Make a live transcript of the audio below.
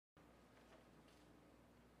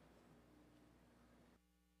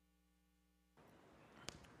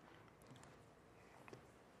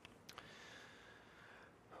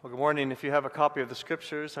Well, good morning. If you have a copy of the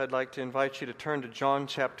Scriptures, I'd like to invite you to turn to John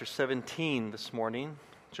chapter 17 this morning.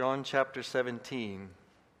 John chapter 17.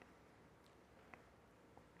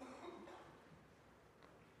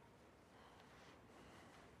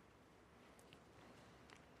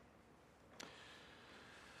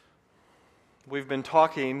 We've been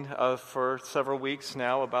talking for several weeks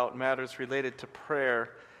now about matters related to prayer,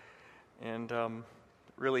 and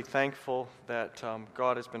really thankful that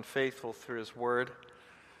God has been faithful through His Word.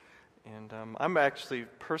 And I'm actually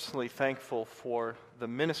personally thankful for the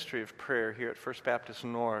ministry of prayer here at First Baptist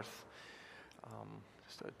North.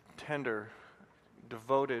 Just a tender,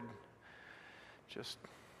 devoted, just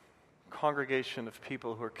congregation of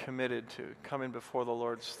people who are committed to coming before the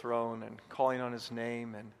Lord's throne and calling on His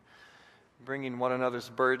name and bringing one another's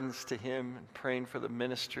burdens to Him and praying for the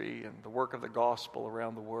ministry and the work of the gospel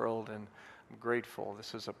around the world. And I'm grateful.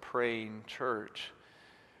 This is a praying church.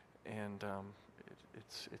 And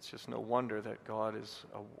it's just no wonder that God is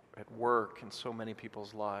at work in so many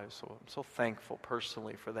people's lives. So I'm so thankful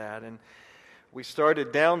personally for that. And we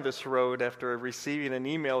started down this road after receiving an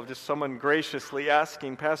email of just someone graciously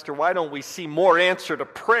asking, Pastor, why don't we see more answer to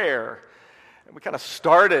prayer? And we kind of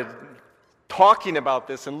started talking about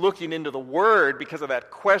this and looking into the Word because of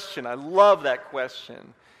that question. I love that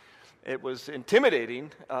question. It was intimidating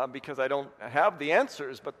because I don't have the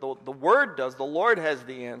answers, but the Word does. The Lord has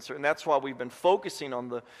the answer, and that's why we've been focusing on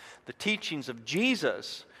the teachings of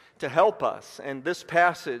Jesus to help us. And this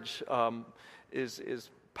passage is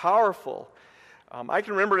powerful. I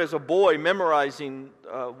can remember as a boy memorizing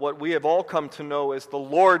what we have all come to know as the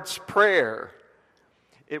Lord's Prayer.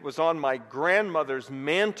 It was on my grandmother's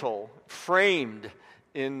mantle, framed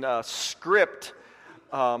in script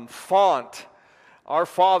font. Our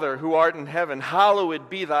Father, who art in heaven, hallowed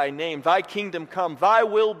be thy name. Thy kingdom come, thy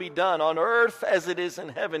will be done on earth as it is in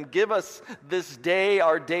heaven. Give us this day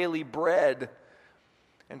our daily bread.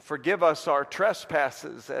 And forgive us our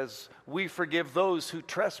trespasses as we forgive those who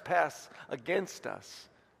trespass against us.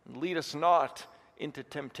 And lead us not into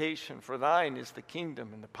temptation, for thine is the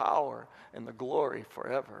kingdom and the power and the glory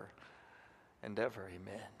forever and ever.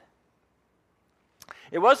 Amen.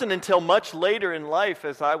 It wasn't until much later in life,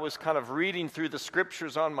 as I was kind of reading through the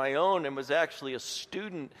Scriptures on my own and was actually a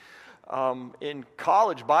student in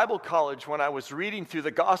college, Bible college, when I was reading through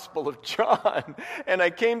the Gospel of John, and I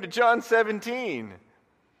came to John 17.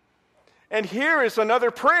 And here is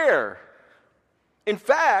another prayer. In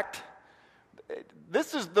fact,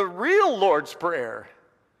 this is the real Lord's Prayer.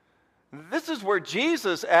 This is where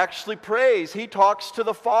Jesus actually prays. He talks to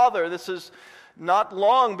the Father. This is not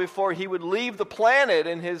long before he would leave the planet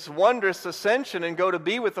in his wondrous ascension and go to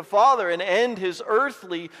be with the Father and end his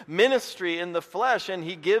earthly ministry in the flesh. And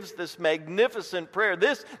he gives this magnificent prayer.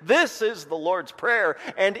 This is the Lord's Prayer.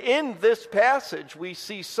 And in this passage, we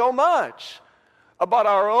see so much about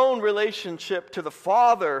our own relationship to the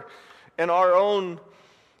Father and our own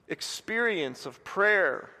experience of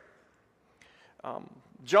prayer.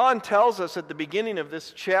 John tells us at the beginning of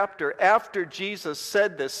this chapter, after Jesus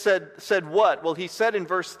said this, said what? Well, he said in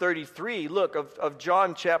verse 33, look, of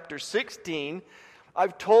John chapter 16,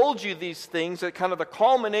 I've told you these things, at kind of the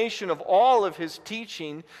culmination of all of his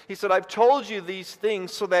teaching. He said, I've told you these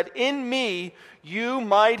things so that in me you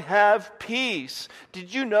might have peace.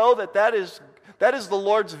 Did you know that is the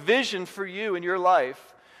Lord's vision for you in your life?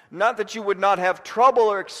 Not that you would not have trouble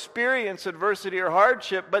or experience adversity or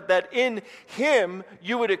hardship, but that in Him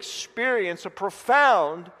you would experience a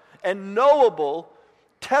profound and knowable,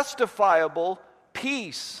 testifiable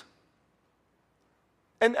peace.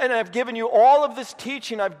 And I've given you all of this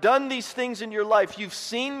teaching. I've done these things in your life. You've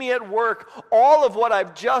seen me at work. All of what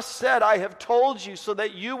I've just said, I have told you so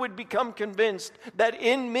that you would become convinced that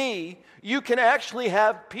in me you can actually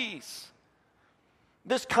have peace.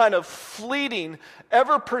 This kind of fleeting,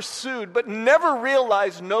 ever pursued, but never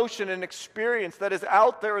realized notion and experience that is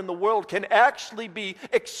out there in the world can actually be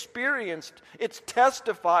experienced. It's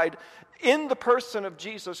testified in the person of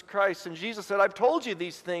Jesus Christ. And Jesus said, I've told you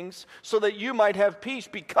these things so that you might have peace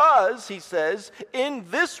because, he says, in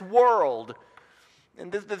this world,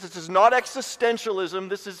 and this is not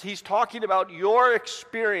existentialism, he's talking about your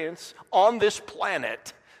experience on this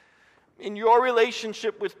planet. In your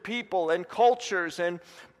relationship with people and cultures and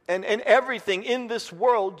everything in this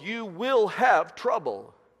world, you will have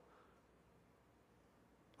trouble.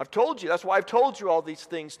 I've told you, that's why I've told you all these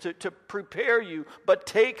things, to prepare you. But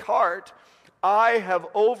take heart, I have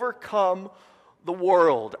overcome the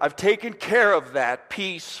world. I've taken care of that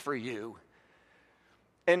peace for you.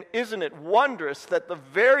 And isn't it wondrous that the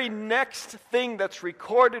very next thing that's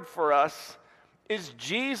recorded for us is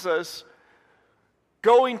Jesus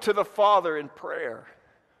going to the Father in prayer.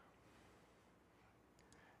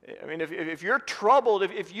 I mean, if you're troubled,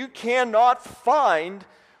 if you cannot find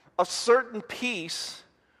a certain peace,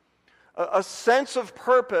 a sense of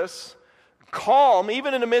purpose, calm,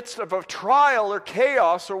 even in the midst of a trial or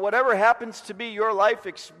chaos or whatever happens to be your life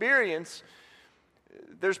experience,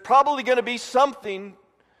 there's probably going to be something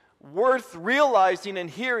worth realizing and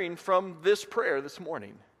hearing from this prayer this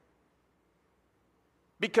morning.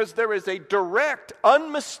 Because there is a direct,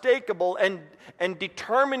 unmistakable, and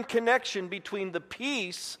determined connection between the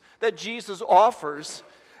peace that Jesus offers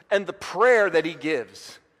and the prayer that he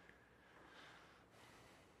gives.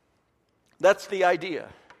 That's the idea.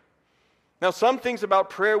 Now, some things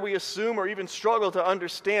about prayer we assume or even struggle to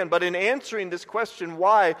understand, but in answering this question,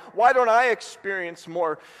 why don't I experience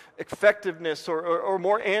more effectiveness or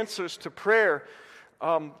more answers to prayer?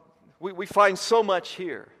 We find so much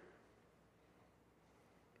here.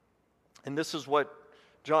 And this is what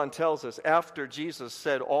John tells us. After Jesus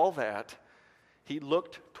said all that, he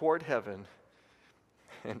looked toward heaven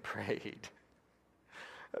and prayed.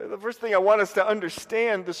 The first thing I want us to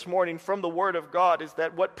understand this morning from the Word of God is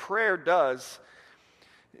that what prayer does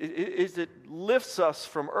is it lifts us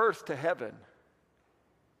from earth to heaven.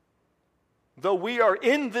 Though we are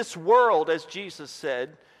in this world, as Jesus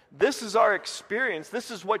said, this is our experience,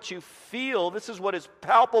 this is what you feel, this is what is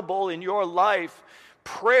palpable in your life.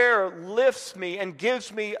 Prayer lifts me and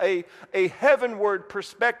gives me a heavenward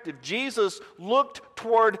perspective. Jesus looked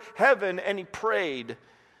toward heaven and he prayed.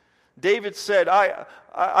 David said,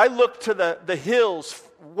 I look to the hills.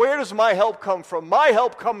 Where does my help come from? My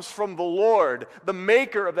help comes from the Lord, the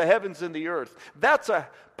maker of the heavens and the earth. That's a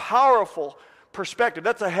powerful perspective.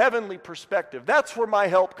 That's a heavenly perspective. That's where my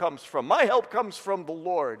help comes from. My help comes from the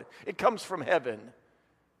Lord. It comes from heaven.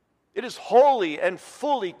 It is wholly and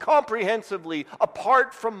fully, comprehensively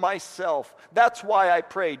apart from myself. That's why I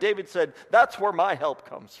pray. David said, that's where my help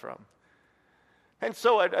comes from. And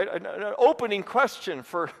so an opening question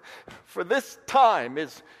for this time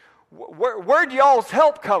is, where'd y'all's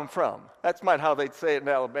help come from? That's not how they'd say it in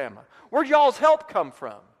Alabama. Where'd y'all's help come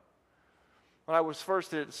from? When I was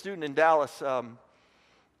first a student in Dallas,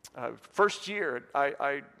 first year,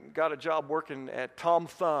 I got a job working at Tom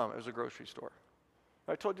Thumb. It was a grocery store.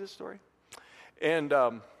 I told you this story? And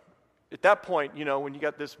at that point, you know, when you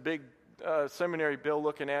got this big seminary bill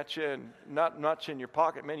looking at you and not much in your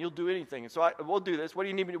pocket, man, you'll do anything. And so we'll do this. What do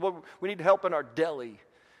you need me to do? We need help in our deli.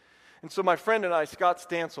 And so my friend and I, Scott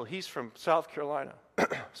Stansel, he's from South Carolina,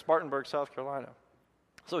 Spartanburg, South Carolina.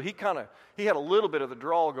 So he had a little bit of the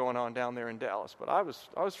drawl going on down there in Dallas, but I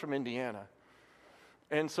was from Indiana.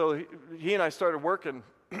 And so he and I started working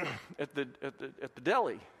at the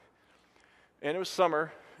deli. And it was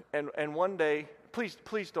summer, and one day,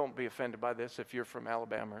 please don't be offended by this if you're from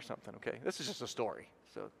Alabama or something, okay? This is just a story,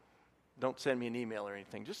 so don't send me an email or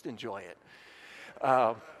anything. Just enjoy it.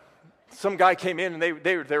 Some guy came in, and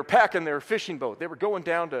they were packing their fishing boat. They were going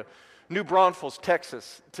down to New Braunfels,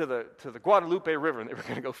 Texas, to the Guadalupe River, and they were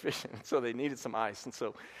going to go fishing. So they needed some ice, and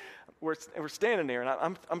so we're standing there,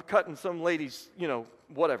 and I'm cutting some lady's,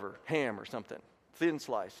 whatever, ham or something, thin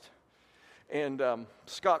sliced. And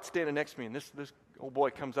Scott's standing next to me, and this old boy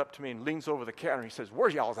comes up to me and leans over the counter. He says,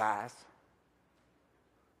 "Where's y'all's eyes?"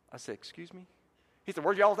 I said, "Excuse me?" He said,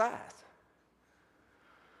 "Where's y'all's eyes?"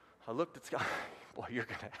 I looked at Scott. Boy, you're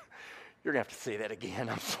gonna have to say that again.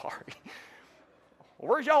 I'm sorry.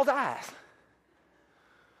 "Where's y'all's eyes?"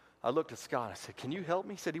 I looked at Scott. I said, "Can you help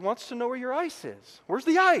me?" He said, "He wants to know where your ice is." "Where's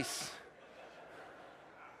the ice?"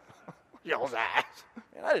 "Y'all's eyes."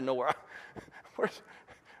 And I didn't know where's.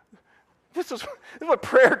 This is what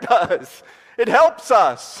prayer does. It helps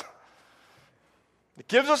us. It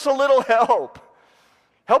gives us a little help.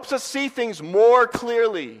 Helps us see things more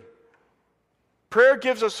clearly. Prayer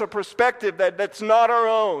gives us a perspective that's not our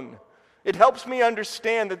own. It helps me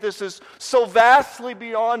understand that this is so vastly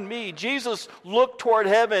beyond me. Jesus looked toward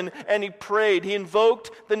heaven and he prayed. He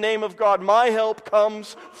invoked the name of God. My help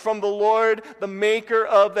comes from the Lord, the maker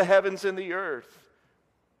of the heavens and the earth.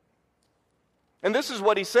 And this is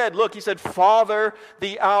what he said. Look, he said, "Father,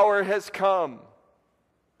 the hour has come."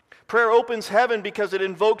 Prayer opens heaven because it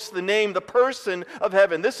invokes the name, the person of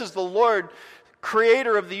heaven. This is the Lord,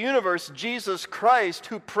 creator of the universe, Jesus Christ,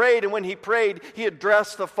 who prayed. And when he prayed, he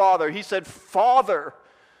addressed the Father. He said, "Father."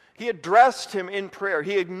 He addressed him in prayer.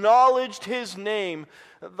 He acknowledged his name,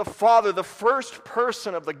 the Father, the first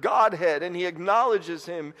person of the Godhead. And he acknowledges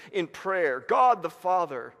him in prayer, God the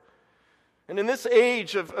Father. And in this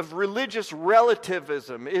age of religious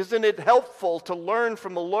relativism, isn't it helpful to learn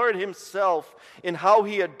from the Lord himself in how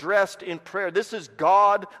he addressed in prayer? This is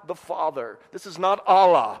God the Father. This is not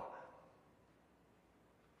Allah.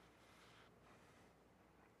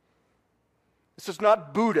 This is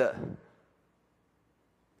not Buddha.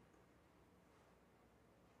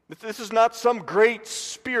 This is not some great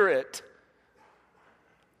spirit.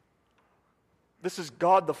 This is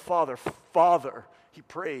God the Father. Father, he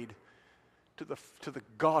prayed to the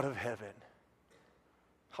God of heaven.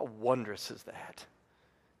 How wondrous is that?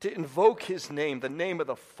 To invoke his name, the name of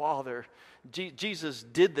the Father. Jesus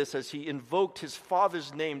did this as he invoked his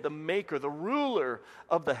Father's name, the maker, the ruler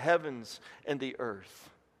of the heavens and the earth.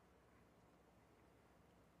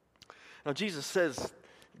 Now Jesus says,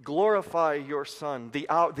 glorify your Son. The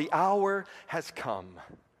hour has come.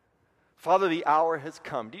 Father, the hour has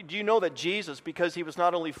come. Do you know that Jesus, because he was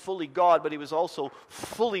not only fully God, but he was also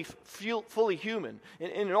fully human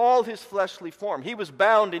in all his fleshly form? He was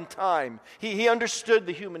bound in time. He understood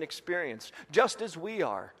the human experience, just as we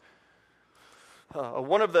are.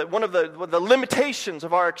 One of the limitations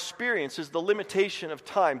of our experience is the limitation of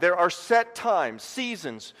time. There are set times,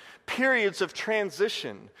 seasons, periods of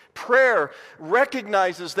transition. Prayer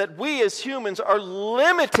recognizes that we as humans are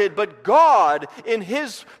limited, but God in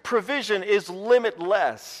his provision is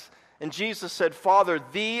limitless. And Jesus said, Father,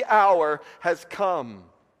 the hour has come.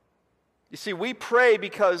 You see, we pray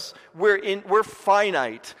because we're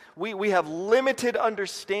finite. We have limited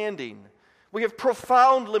understanding. We have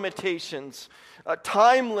profound limitations,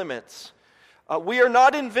 time limits. We are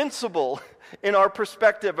not invincible in our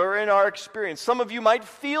perspective or in our experience. Some of you might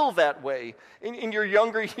feel that way in your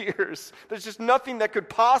younger years. There's just nothing that could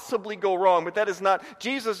possibly go wrong, but that is not.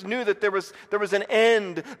 Jesus knew that there was an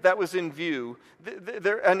end that was in view.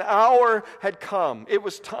 An hour had come. It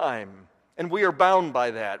was time. And we are bound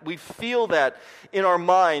by that. We feel that in our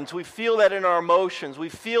minds. We feel that in our emotions. We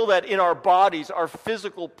feel that in our bodies, our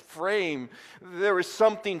physical frame. There is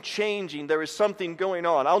something changing. There is something going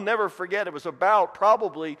on. I'll never forget. It was about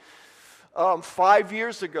probably 5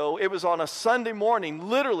 years ago. It was on a Sunday morning.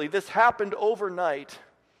 Literally, this happened overnight.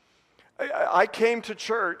 I came to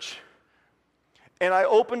church, and I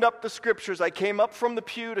opened up the scriptures. I came up from the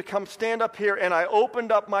pew to come stand up here, and I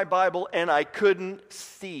opened up my Bible, and I couldn't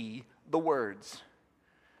see the words.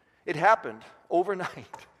 It happened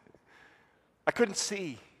overnight. I couldn't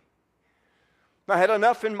see. I had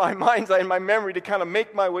enough in my mind, in my memory, to kind of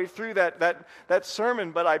make my way through that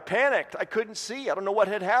sermon, but I panicked. I couldn't see. I don't know what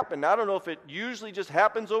had happened. I don't know if it usually just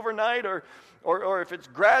happens overnight or if it's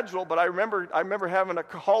gradual, but I remember having a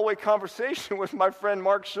hallway conversation with my friend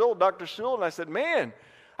Mark Schill, Dr. Schill, and I said, man,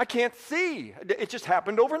 I can't see. It just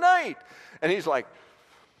happened overnight. And he's like,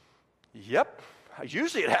 yep.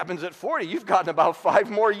 Usually it happens at 40. You've gotten about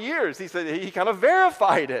 5 more years. He said he kind of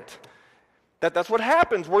verified it. That's what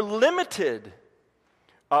happens. We're limited.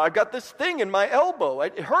 I've got this thing in my elbow.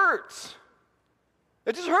 It hurts.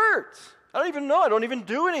 It just hurts. I don't even know. I don't even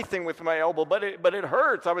do anything with my elbow, but it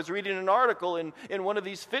hurts. I was reading an article in one of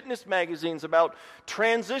these fitness magazines about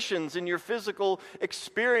transitions in your physical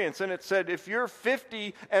experience, and it said if you're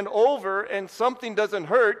 50 and over and something doesn't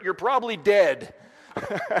hurt, you're probably dead.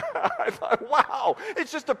 I thought, wow,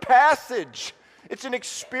 it's just a passage. It's an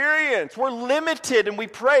experience. We're limited and we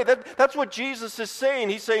pray. That's what Jesus is saying.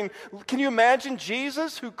 He's saying, can you imagine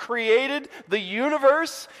Jesus who created the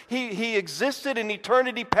universe? He existed in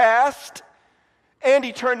eternity past and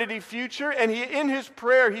eternity future. And in his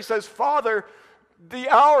prayer, he says, Father, the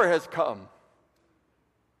hour has come.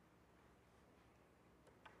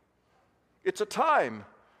 It's a time.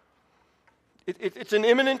 It's an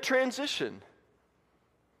imminent transition.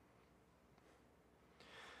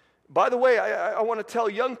 By the way, I want to tell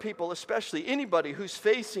young people, especially anybody who's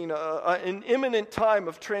facing an imminent time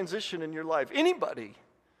of transition in your life, anybody,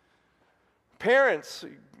 parents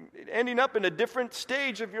ending up in a different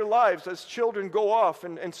stage of your lives as children go off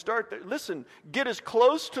and start, listen, get as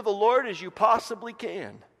close to the Lord as you possibly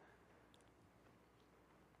can.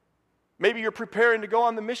 Maybe you're preparing to go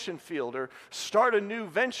on the mission field or start a new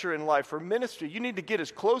venture in life or ministry. You need to get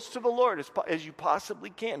as close to the Lord as you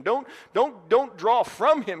possibly can. Don't draw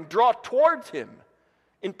from him, draw towards him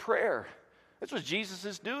in prayer. That's what Jesus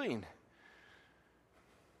is doing.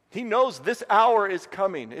 He knows this hour is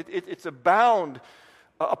coming. It's a bound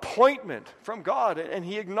appointment from God, and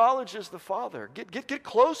he acknowledges the Father. Get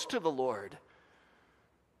close to the Lord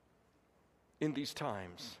in these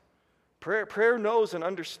times. Prayer knows and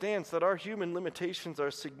understands that our human limitations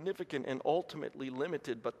are significant and ultimately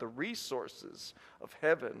limited, but the resources of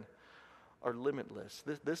heaven are limitless.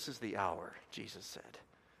 This is the hour, Jesus said.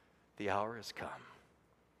 The hour has come.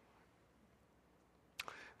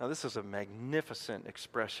 Now, this is a magnificent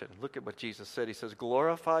expression. Look at what Jesus said. He says,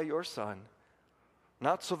 glorify your Son,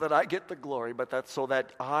 not so that I get the glory, but so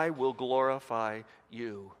that I will glorify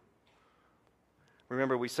you.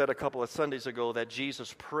 Remember, we said a couple of Sundays ago that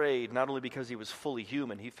Jesus prayed not only because he was fully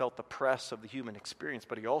human, he felt the press of the human experience,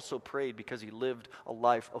 but he also prayed because he lived a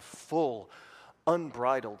life of full,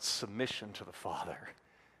 unbridled submission to the Father.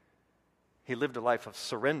 He lived a life of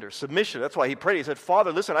surrender, submission. That's why he prayed. He said,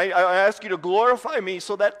 Father, listen, I ask you to glorify me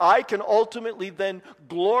so that I can ultimately then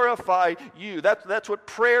glorify you. That's what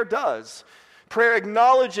prayer does. Prayer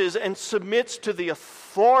acknowledges and submits to the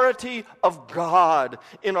authority of God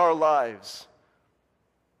in our lives.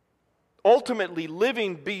 Ultimately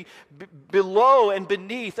living below and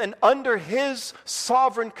beneath and under his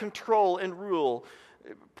sovereign control and rule.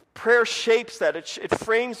 Prayer shapes that. It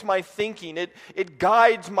frames my thinking. It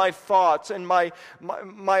guides my thoughts and my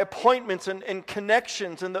appointments and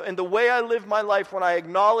connections and the way I live my life when I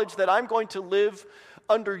acknowledge that I'm going to live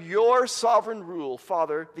under your sovereign rule.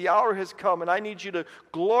 Father, the hour has come and I need you to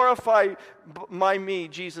glorify me,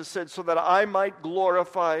 Jesus said, so that I might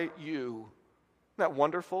glorify you. Isn't that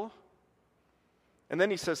wonderful? And then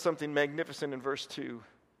he says something magnificent in verse 2.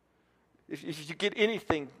 If you get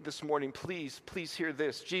anything this morning, please hear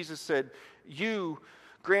this. Jesus said, you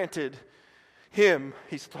granted him,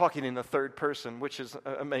 he's talking in the third person, which is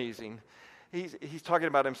amazing. He's talking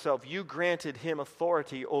about himself. You granted him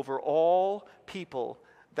authority over all people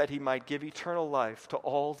that he might give eternal life to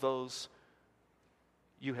all those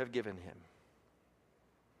you have given him.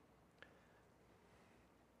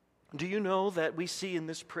 Do you know that we see in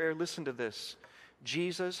this prayer, listen to this,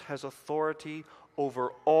 Jesus has authority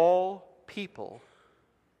over all people,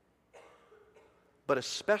 but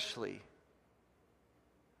especially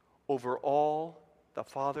over all the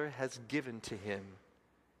Father has given to him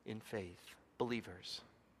in faith, believers.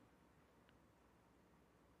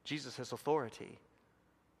 Jesus has authority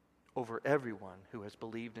over everyone who has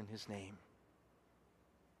believed in his name.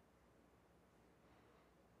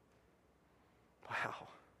 Wow.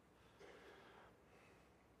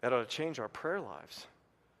 That ought to change our prayer lives.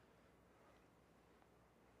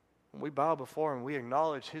 When we bow before him, we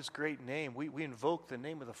acknowledge his great name. We invoke the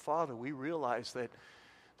name of the Father. We realize that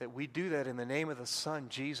we do that in the name of the Son,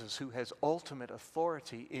 Jesus, who has ultimate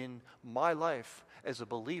authority in my life as a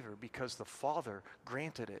believer because the Father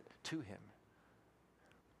granted it to him.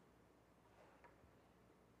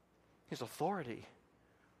 His authority.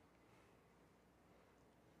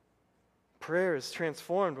 Prayer is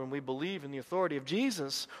transformed when we believe in the authority of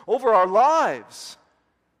Jesus over our lives,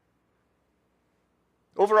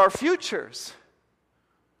 over our futures,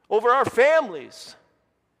 over our families,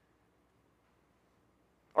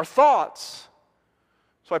 our thoughts.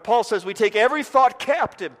 That's why Paul says we take every thought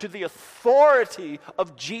captive to the authority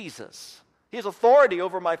of Jesus. He has authority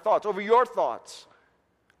over my thoughts, over your thoughts,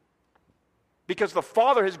 because the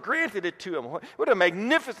Father has granted it to him. What a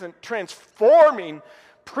magnificent, transforming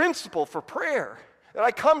principle for prayer. That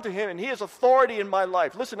I come to him and he has authority in my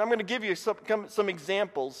life. Listen, I'm going to give you some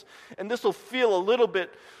examples, and this will feel a little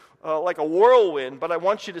bit like a whirlwind, but I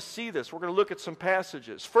want you to see this. We're going to look at some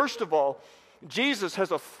passages. First of all, Jesus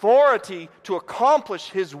has authority to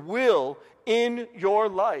accomplish his will in your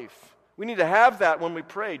life. We need to have that when we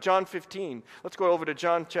pray. John 15. Let's go over to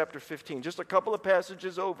John chapter 15. Just a couple of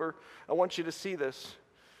passages over. I want you to see this.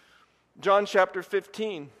 John chapter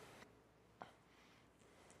 15.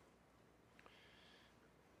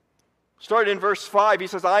 Starting in verse 5, he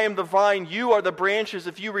says, I am the vine, you are the branches.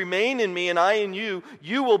 If you remain in me and I in you,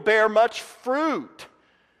 you will bear much fruit.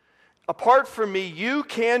 Apart from me, you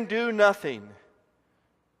can do nothing.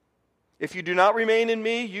 If you do not remain in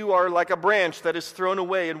me, you are like a branch that is thrown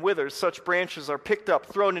away and withers. Such branches are picked up,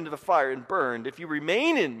 thrown into the fire, and burned. If you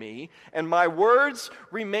remain in me, and my words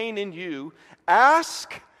remain in you,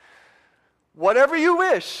 ask whatever you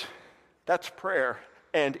wish. That's prayer.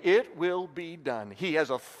 And it will be done. He has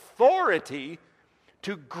authority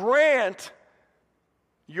to grant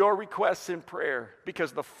your requests in prayer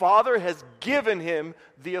because the Father has given him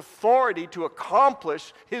the authority to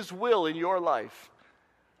accomplish his will in your life.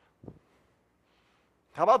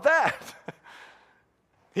 How about that?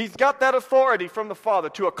 He's got that authority from the Father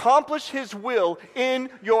to accomplish his will in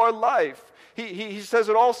your life. He says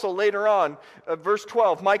it also later on, verse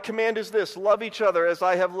 12, my command is this, love each other as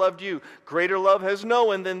I have loved you. Greater love has no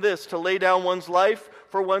one than this, to lay down one's life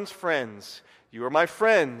for one's friends. You are my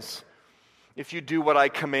friends if you do what I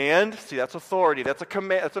command. See, that's authority. That's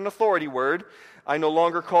an authority word. I no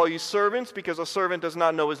longer call you servants because a servant does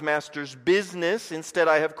not know his master's business. Instead,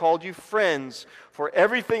 I have called you friends. For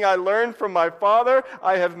everything I learned from my Father,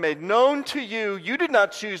 I have made known to you. You did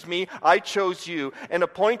not choose me, I chose you and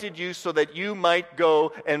appointed you so that you might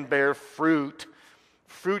go and bear fruit.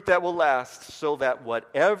 Fruit that will last, so that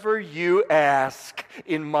whatever you ask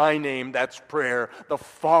in my name, that's prayer, the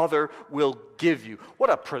Father will give you. What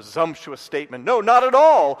a presumptuous statement. No, not at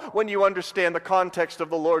all. When you understand the context of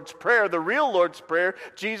the Lord's Prayer, the real Lord's Prayer,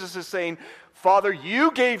 Jesus is saying, Father,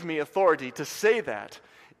 you gave me authority to say that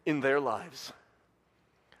in their lives.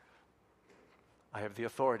 I have the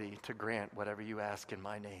authority to grant whatever you ask in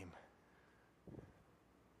my name.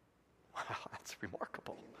 Wow, that's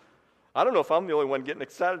remarkable. I don't know if I'm the only one getting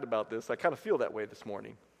excited about this. I kind of feel that way this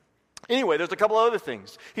morning. Anyway, there's a couple other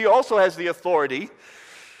things. He also has the authority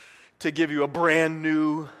to give you a brand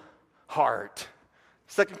new heart.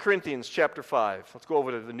 2 Corinthians chapter 5. Let's go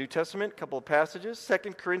over to the New Testament, a couple of passages.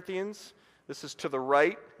 2 Corinthians, this is to the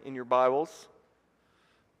right in your Bibles.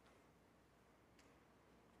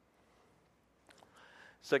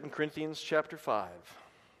 2 Corinthians chapter 5.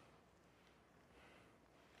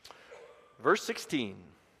 Verse 16.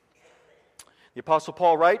 The Apostle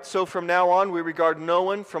Paul writes, so from now on we regard no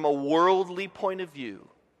one from a worldly point of view.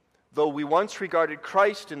 Though we once regarded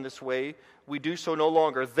Christ in this way, we do so no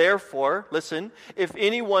longer. Therefore, listen, if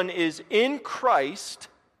anyone is in Christ,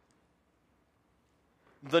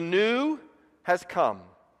 the new has come.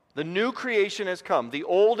 The new creation has come. The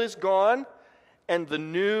old is gone, and the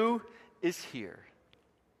new is here.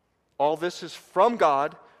 All this is from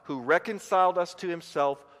God, who reconciled us to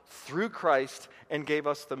himself through Christ and gave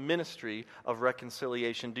us the ministry of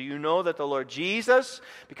reconciliation. Do you know that the Lord Jesus,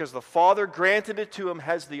 because the Father granted it to him,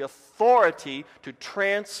 has the authority to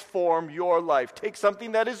transform your life? Take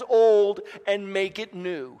something that is old and make it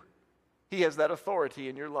new. He has that authority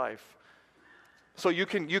in your life. So you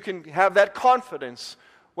can have that confidence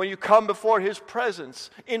when you come before his presence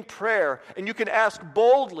in prayer, and you can ask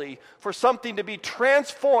boldly for something to be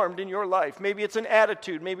transformed in your life. Maybe it's an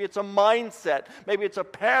attitude, maybe it's a mindset, maybe it's a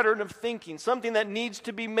pattern of thinking, something that needs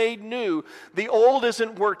to be made new. The old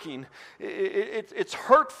isn't working. It's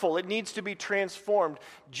hurtful. It needs to be transformed.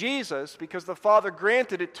 Jesus, because the Father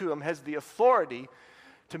granted it to him, has the authority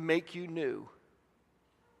to make you new.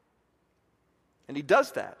 And he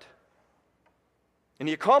does that. And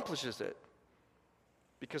he accomplishes it,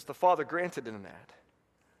 because the Father granted him that.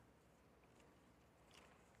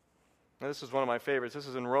 Now, this is one of my favorites. This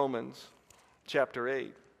is in Romans chapter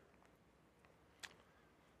 8.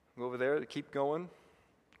 Go over there, keep going.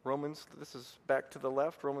 Romans, this is back to the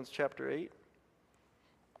left, Romans chapter 8.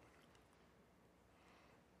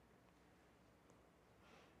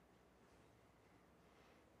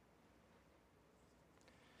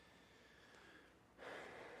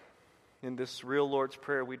 In this real Lord's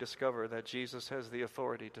Prayer, we discover that Jesus has the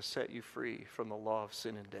authority to set you free from the law of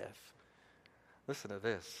sin and death. Listen to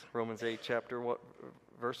this. Romans 8,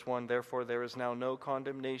 verse 1, therefore there is now no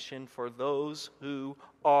condemnation for those who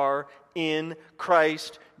are in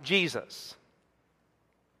Christ Jesus.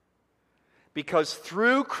 Because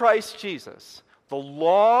through Christ Jesus, the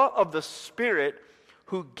law of the Spirit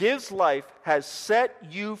who gives life has set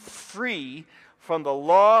you free from the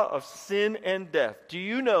law of sin and death. Do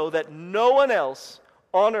you know that no one else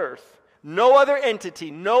on earth, no other entity,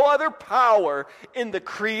 no other power in the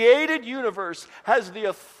created universe has the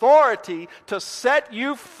authority to set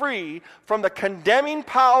you free from the condemning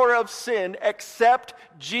power of sin except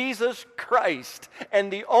Jesus Christ?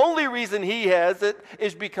 And the only reason he has it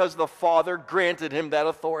is because the Father granted him that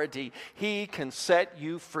authority. He can set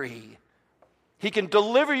you free. He can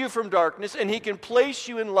deliver you from darkness, and he can place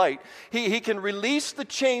you in light. He can release the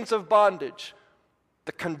chains of bondage,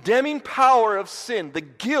 the condemning power of sin, the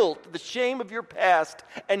guilt, the shame of your past,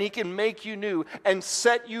 and he can make you new and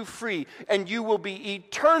set you free. And you will be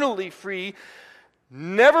eternally free,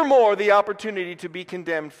 never more the opportunity to be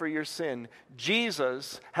condemned for your sin.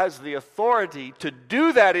 Jesus has the authority to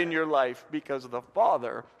do that in your life because the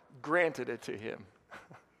Father granted it to him.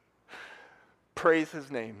 Praise his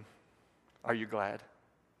name. Are you glad?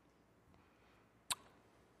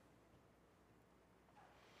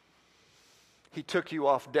 He took you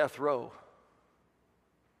off death row.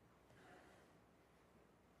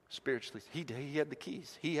 Spiritually, he had the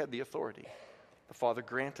keys. He had the authority. The Father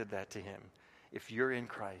granted that to him. If you're in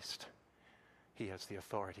Christ, he has the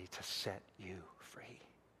authority to set you free.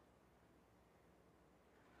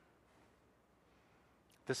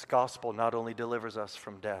 This gospel not only delivers us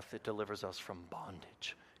from death, it delivers us from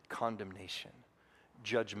bondage, condemnation,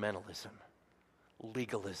 judgmentalism,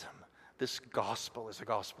 legalism. This gospel is a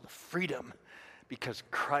gospel of freedom because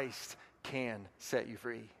Christ can set you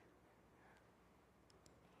free.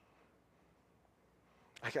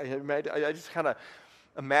 I just kind of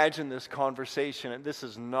imagine this conversation, and this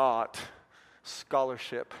is not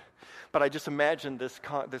scholarship, but I just imagine this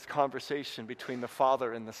conversation between the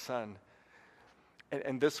Father and the Son.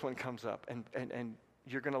 And this one comes up, and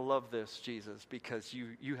you're going to love this, Jesus, because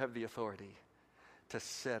you have the authority to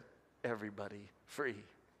set everybody free.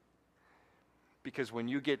 Because when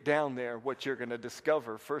you get down there, what you're going to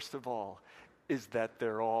discover, first of all, is that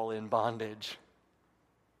they're all in bondage.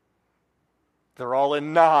 They're all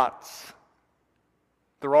in knots.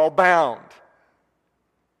 They're all bound.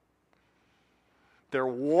 They're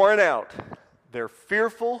worn out. They're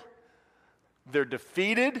fearful. They're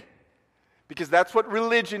defeated. Because that's what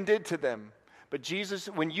religion did to them. But Jesus,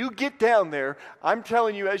 when you get down there, I'm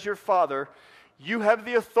telling you as your Father, you have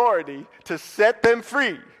the authority to set them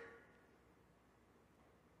free.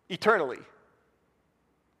 Eternally.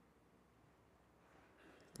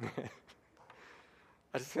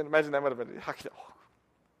 I just can't imagine that would have been,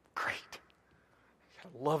 great. I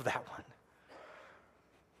love that one.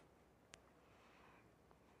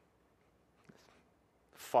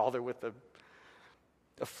 Father with the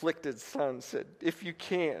afflicted son said, if you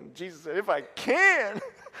can. Jesus said, if I can?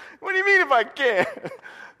 What do you mean if I can?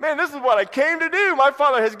 Man, this is what I came to do. My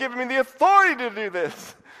Father has given me the authority to do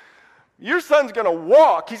this. Your son's going to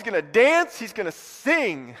walk. He's going to dance. He's going to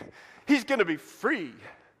sing. He's going to be free.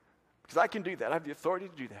 Because I can do that. I have the authority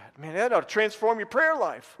to do that. Man, that ought to transform your prayer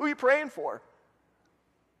life. Who are you praying for?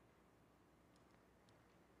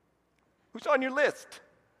 Who's on your list?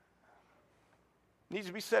 Needs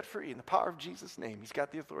to be set free in the power of Jesus' name. He's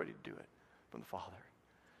got the authority to do it from the Father.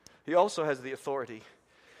 He also has the authority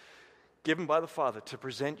given by the Father to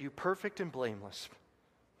present you perfect and blameless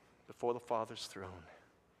before the Father's throne.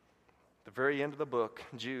 The very end of the book,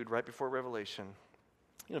 Jude, right before Revelation.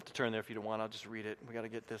 You don't have to turn there if you don't want. I'll just read it. We got to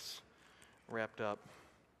get this wrapped up.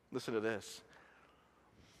 Listen to this.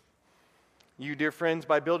 You, dear friends,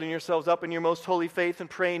 by building yourselves up in your most holy faith and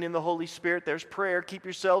praying in the Holy Spirit, there's prayer. Keep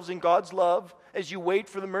yourselves in God's love as you wait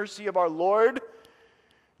for the mercy of our Lord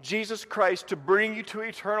Jesus Christ to bring you to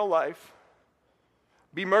eternal life.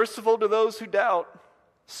 Be merciful to those who doubt.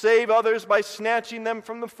 Save others by snatching them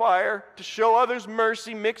from the fire, to show others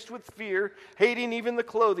mercy mixed with fear, hating even the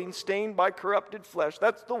clothing stained by corrupted flesh.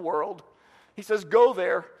 That's the world. He says, go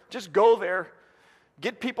there. Just go there.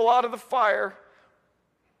 Get people out of the fire.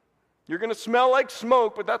 You're going to smell like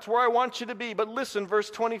smoke, but that's where I want you to be. But listen, verse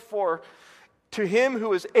 24. To him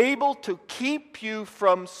who is able to keep you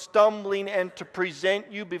from stumbling and to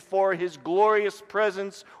present you before his glorious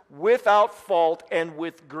presence without fault and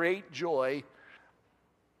with great joy.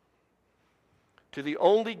 To the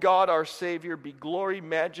only God, our Savior, be glory,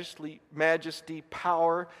 majesty,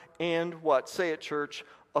 power, and what? Say it, church.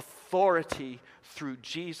 Authority through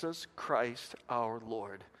Jesus Christ our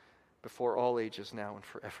Lord, before all ages, now and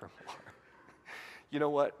forevermore. You know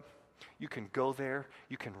what? You can go there.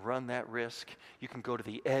 You can run that risk. You can go to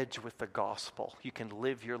the edge with the gospel. You can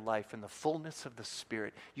live your life in the fullness of the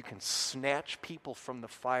Spirit. You can snatch people from the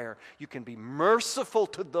fire. You can be merciful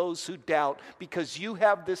to those who doubt because you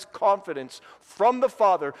have this confidence from the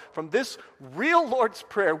Father. From this real Lord's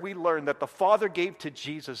Prayer, we learn that the Father gave to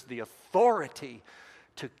Jesus the authority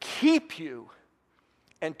to keep you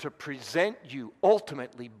and to present you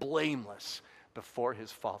ultimately blameless before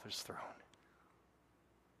his Father's throne.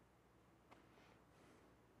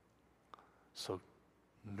 So,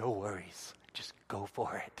 no worries. Just go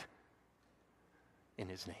for it. In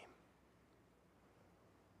his name.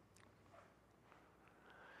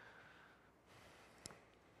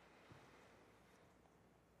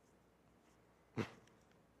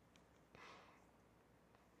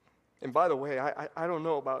 And by the way, I don't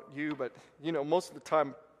know about you, but, most of the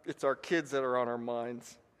time, it's our kids that are on our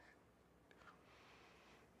minds.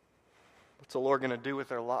 What's the Lord going to do with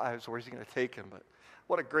their lives? Where's he going to take them? But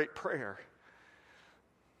what a great prayer.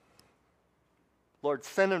 Lord,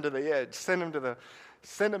 send them to the edge. Send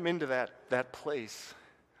them into that place.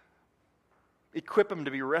 Equip them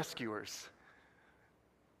to be rescuers.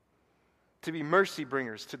 To be mercy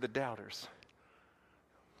bringers to the doubters.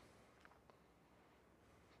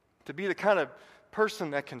 To be the kind of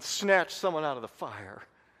person that can snatch someone out of the fire.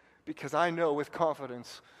 Because I know with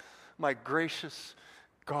confidence, my gracious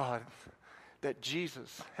God, that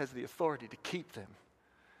Jesus has the authority to keep them.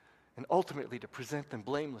 And ultimately to present them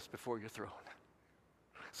blameless before your throne.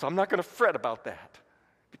 So I'm not going to fret about that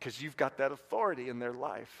because you've got that authority in their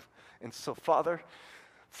life. And so, Father,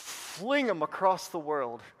 fling them across the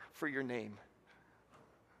world for your name.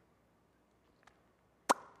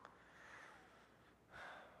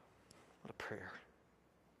 What a prayer.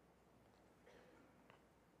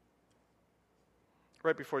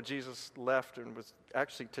 Right before Jesus left and was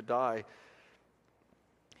actually to die,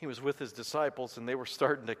 he was with his disciples and they were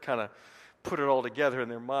starting to kind of put it all together in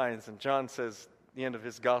their minds. And John says, the end of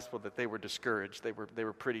his gospel, that they were discouraged. They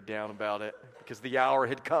were pretty down about it because the hour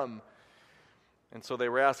had come. And so they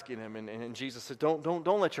were asking him, and Jesus said, don't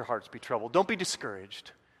let your hearts be troubled. Don't be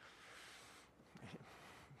discouraged.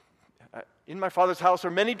 In my Father's house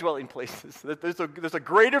are many dwelling places. There's a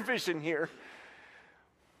greater vision here.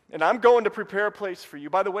 And I'm going to prepare a place for you.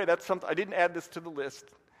 By the way, that's something, I didn't add this to the list,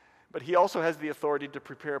 but he also has the authority to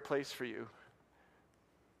prepare a place for you.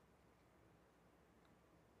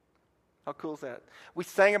 How cool is that? We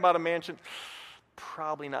sang about a mansion.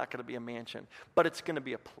 Probably not going to be a mansion, but it's going to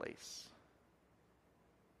be a place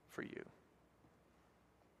for you.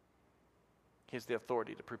 He has the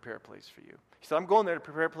authority to prepare a place for you. He said, I'm going there to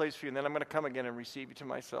prepare a place for you, and then I'm going to come again and receive you to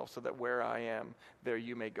myself, so that where I am, there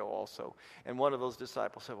you may go also. And one of those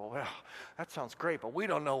disciples said, well, that sounds great, but we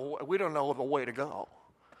don't know the way to go.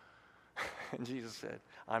 And Jesus said,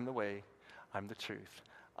 I'm the way, I'm the truth,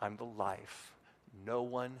 I'm the life. No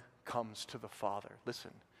one comes to the Father.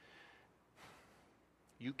 Listen,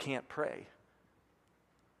 you can't pray.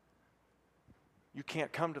 You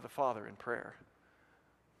can't come to the Father in prayer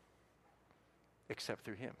except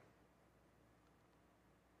through him.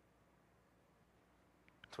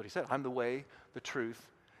 That's what he said. I'm the way, the truth,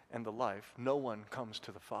 and the life. No one comes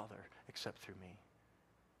to the Father except through me.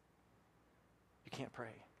 You can't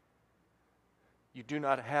pray. You do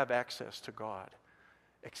not have access to God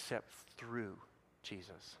except through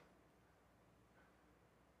Jesus.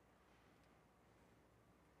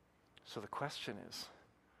 So the question is,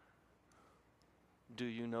 do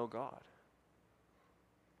you know God?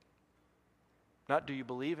 Not do you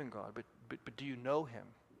believe in God, but do you know him?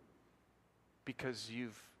 Because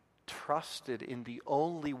you've trusted in the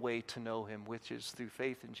only way to know him, which is through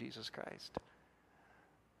faith in Jesus Christ.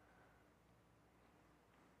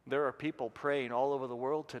 There are people praying all over the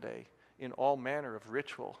world today in all manner of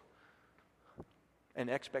ritual and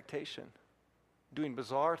expectation, doing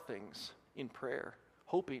bizarre things in prayer,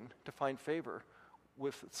 hoping to find favor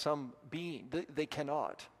with some being. They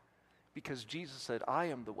cannot, because Jesus said, I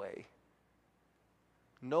am the way.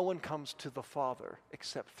 No one comes to the Father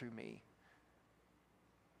except through me.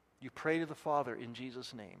 You pray to the Father in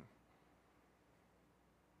Jesus' name.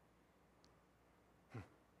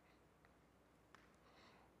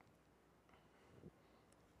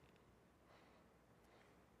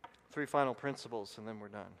 Three final principles, and then we're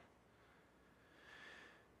done.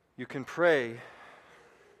 You can pray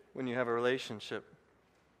when you have a relationship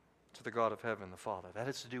to the God of heaven, the Father. That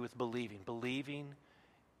has to do with believing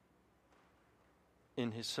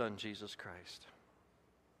in his Son, Jesus Christ.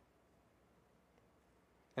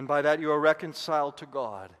 And by that you are reconciled to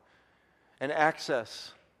God, and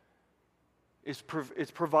access is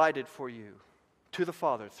provided for you to the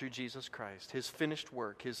Father through Jesus Christ, his finished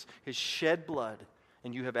work, his shed blood,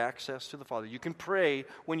 and you have access to the Father. You can pray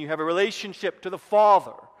when you have a relationship to the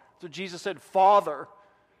Father. So Jesus said, Father.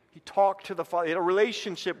 He talked to the Father. He had a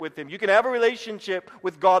relationship with him. You can have a relationship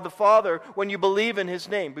with God the Father when you believe in his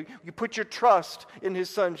name. You put your trust in his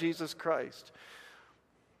Son, Jesus Christ.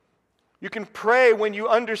 You can pray when you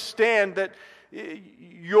understand that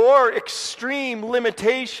your extreme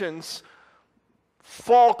limitations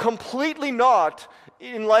fall completely not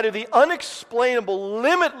in light of the unexplainable,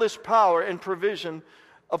 limitless power and provision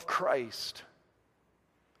of Christ.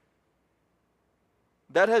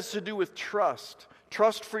 That has to do with trust.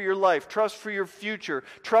 Trust for your life, trust for your future,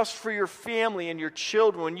 trust for your family and your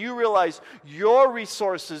children. When you realize your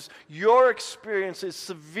resources, your experience is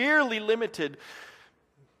severely limited,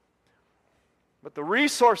 but the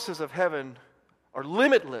resources of heaven are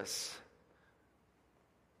limitless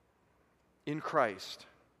in Christ.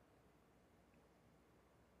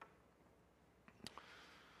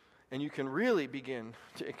 And you can really begin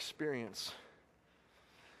to experience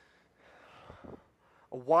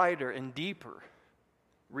a wider and deeper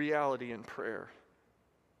reality in prayer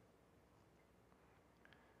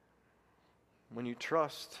when you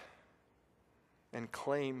trust and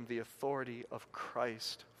claim the authority of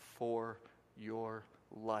Christ for your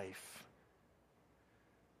life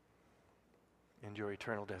and your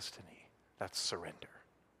eternal destiny. That's surrender.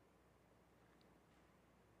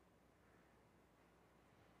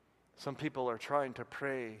 Some people are trying to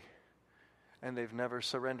pray and they've never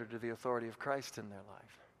surrendered to the authority of Christ in their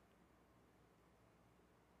life.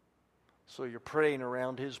 So you're praying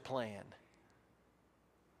around his plan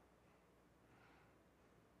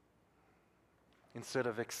instead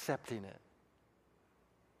of accepting it.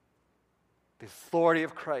 The authority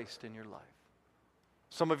of Christ in your life.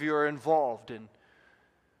 Some of you are involved in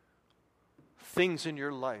things in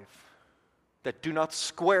your life that do not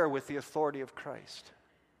square with the authority of Christ.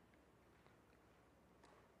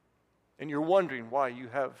 And you're wondering why you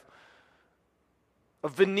have a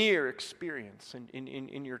veneer experience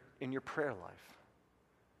in your prayer life.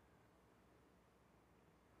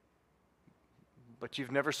 but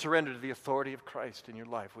you've never surrendered to the authority of Christ in your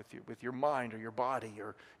life with your mind or your body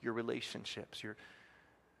or your relationships, your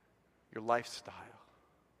lifestyle.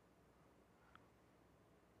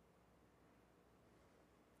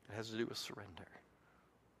 It has to do with surrender.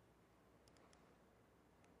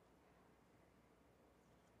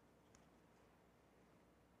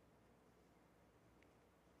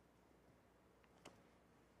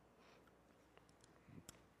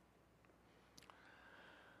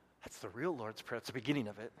 That's the real Lord's Prayer. It's the beginning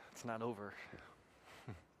of it. It's not over.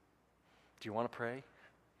 Do you want to pray?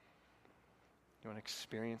 You want to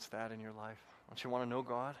experience that in your life? Don't you want to know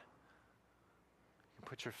God? You can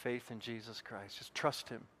put your faith in Jesus Christ. Just trust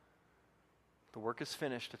Him. The work is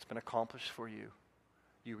finished. It's been accomplished for you.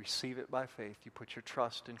 You receive it by faith. You put your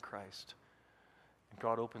trust in Christ. And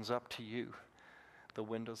God opens up to you the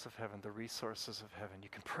windows of heaven, the resources of heaven. You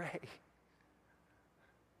can pray.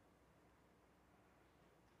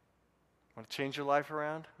 Want to change your life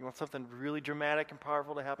around? You want something really dramatic and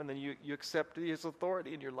powerful to happen? Then you accept His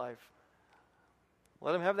authority in your life.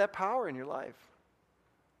 Let Him have that power in your life.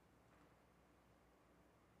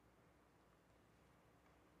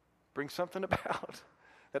 Bring something about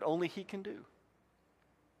that only He can do.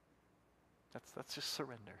 That's just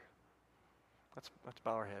surrender. Let's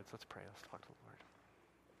bow our heads. Let's pray. Let's talk to the Lord.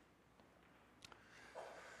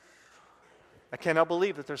 I cannot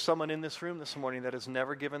believe that there's someone in this room this morning that has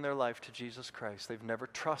never given their life to Jesus Christ. They've never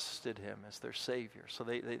trusted Him as their Savior. So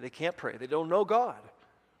they can't pray. They don't know God.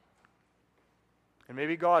 And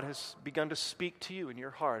maybe God has begun to speak to you in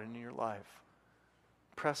your heart and in your life.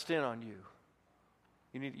 Pressed in on you.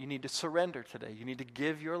 You need to surrender today. You need to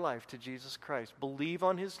give your life to Jesus Christ. Believe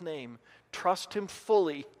on His name. Trust Him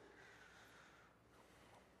fully.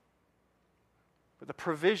 For the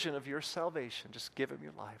provision of your salvation, just give Him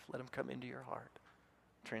your life. Let Him come into your heart.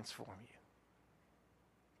 Transform you.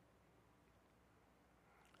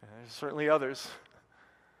 And there's certainly others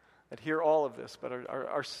that hear all of this, but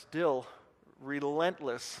are still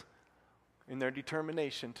relentless in their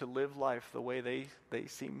determination to live life the way they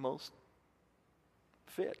seem most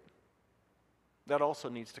fit. That also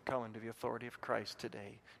needs to come into the authority of Christ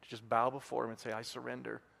today. To just bow before Him and say, I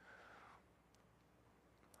surrender.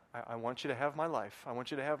 I want you to have my life. I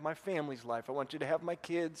want you to have my family's life. I want you to have my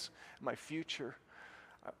kids, my future.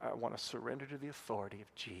 I want to surrender to the authority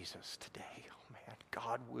of Jesus today. Oh man,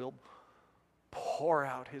 God will pour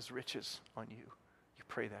out His riches on you. You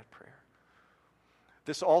pray that prayer.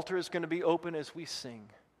 This altar is going to be open as we sing.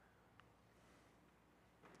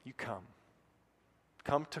 You come.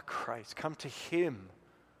 Come to Christ. Come to Him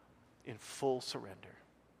in full surrender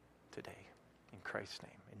today. In Christ's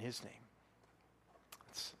name. In His name.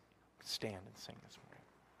 Let's stand and sing this morning.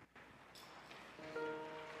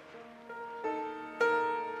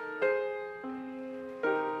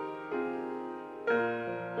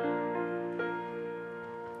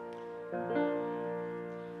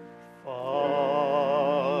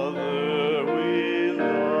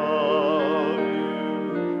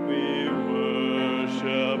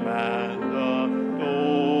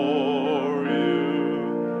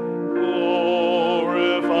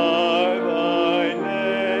 Glorify thy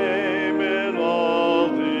name in all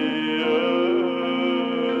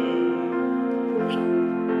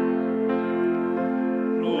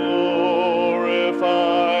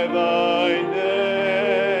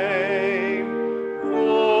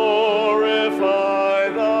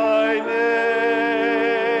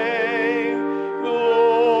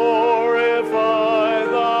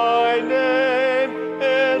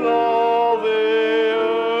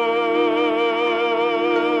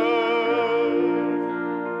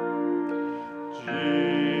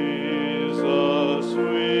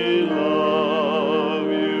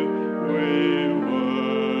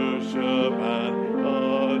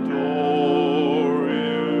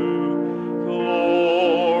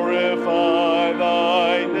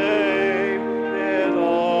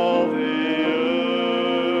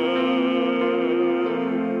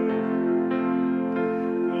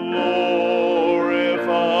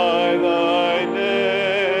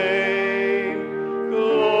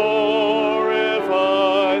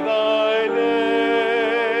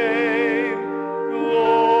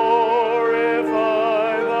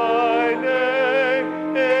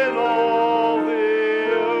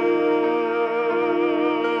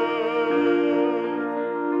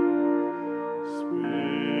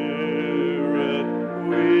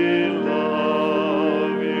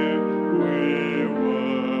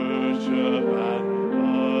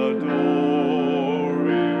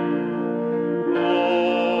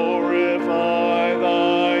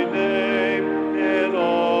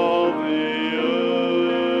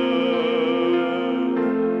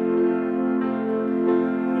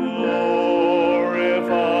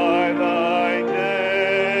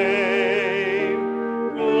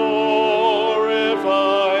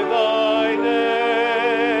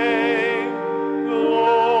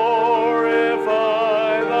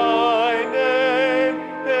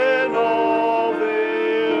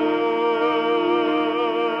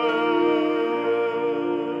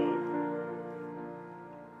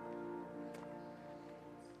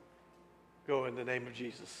of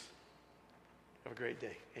Jesus. Have a great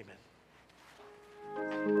day.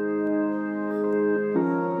 Amen.